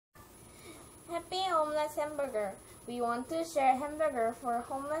homeless hamburger. We want to share hamburger for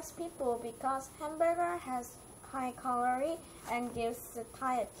homeless people because hamburger has high calorie and gives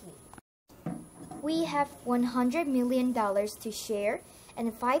satiety. We have $100 million to share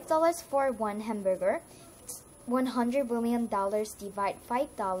and $5 for one hamburger. $100 million divide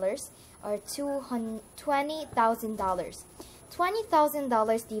 $5 or $20,000.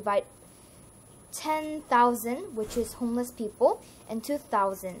 $20,000 divide 10,000, which is homeless people, and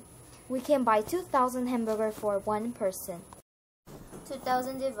 2,000. We can buy 2,000 hamburger for one person.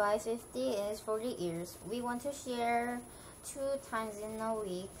 2,000 divided 50 is 40 years. We want to share 2 times in a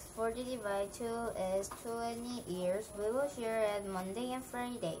week. 40 divided 2 is 20 years. We will share it Monday and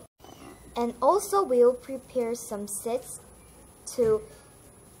Friday. And also we will prepare some sets to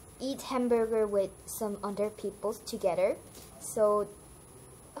eat hamburger with some other people together. So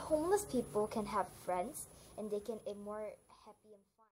homeless people can have friends and they can eat more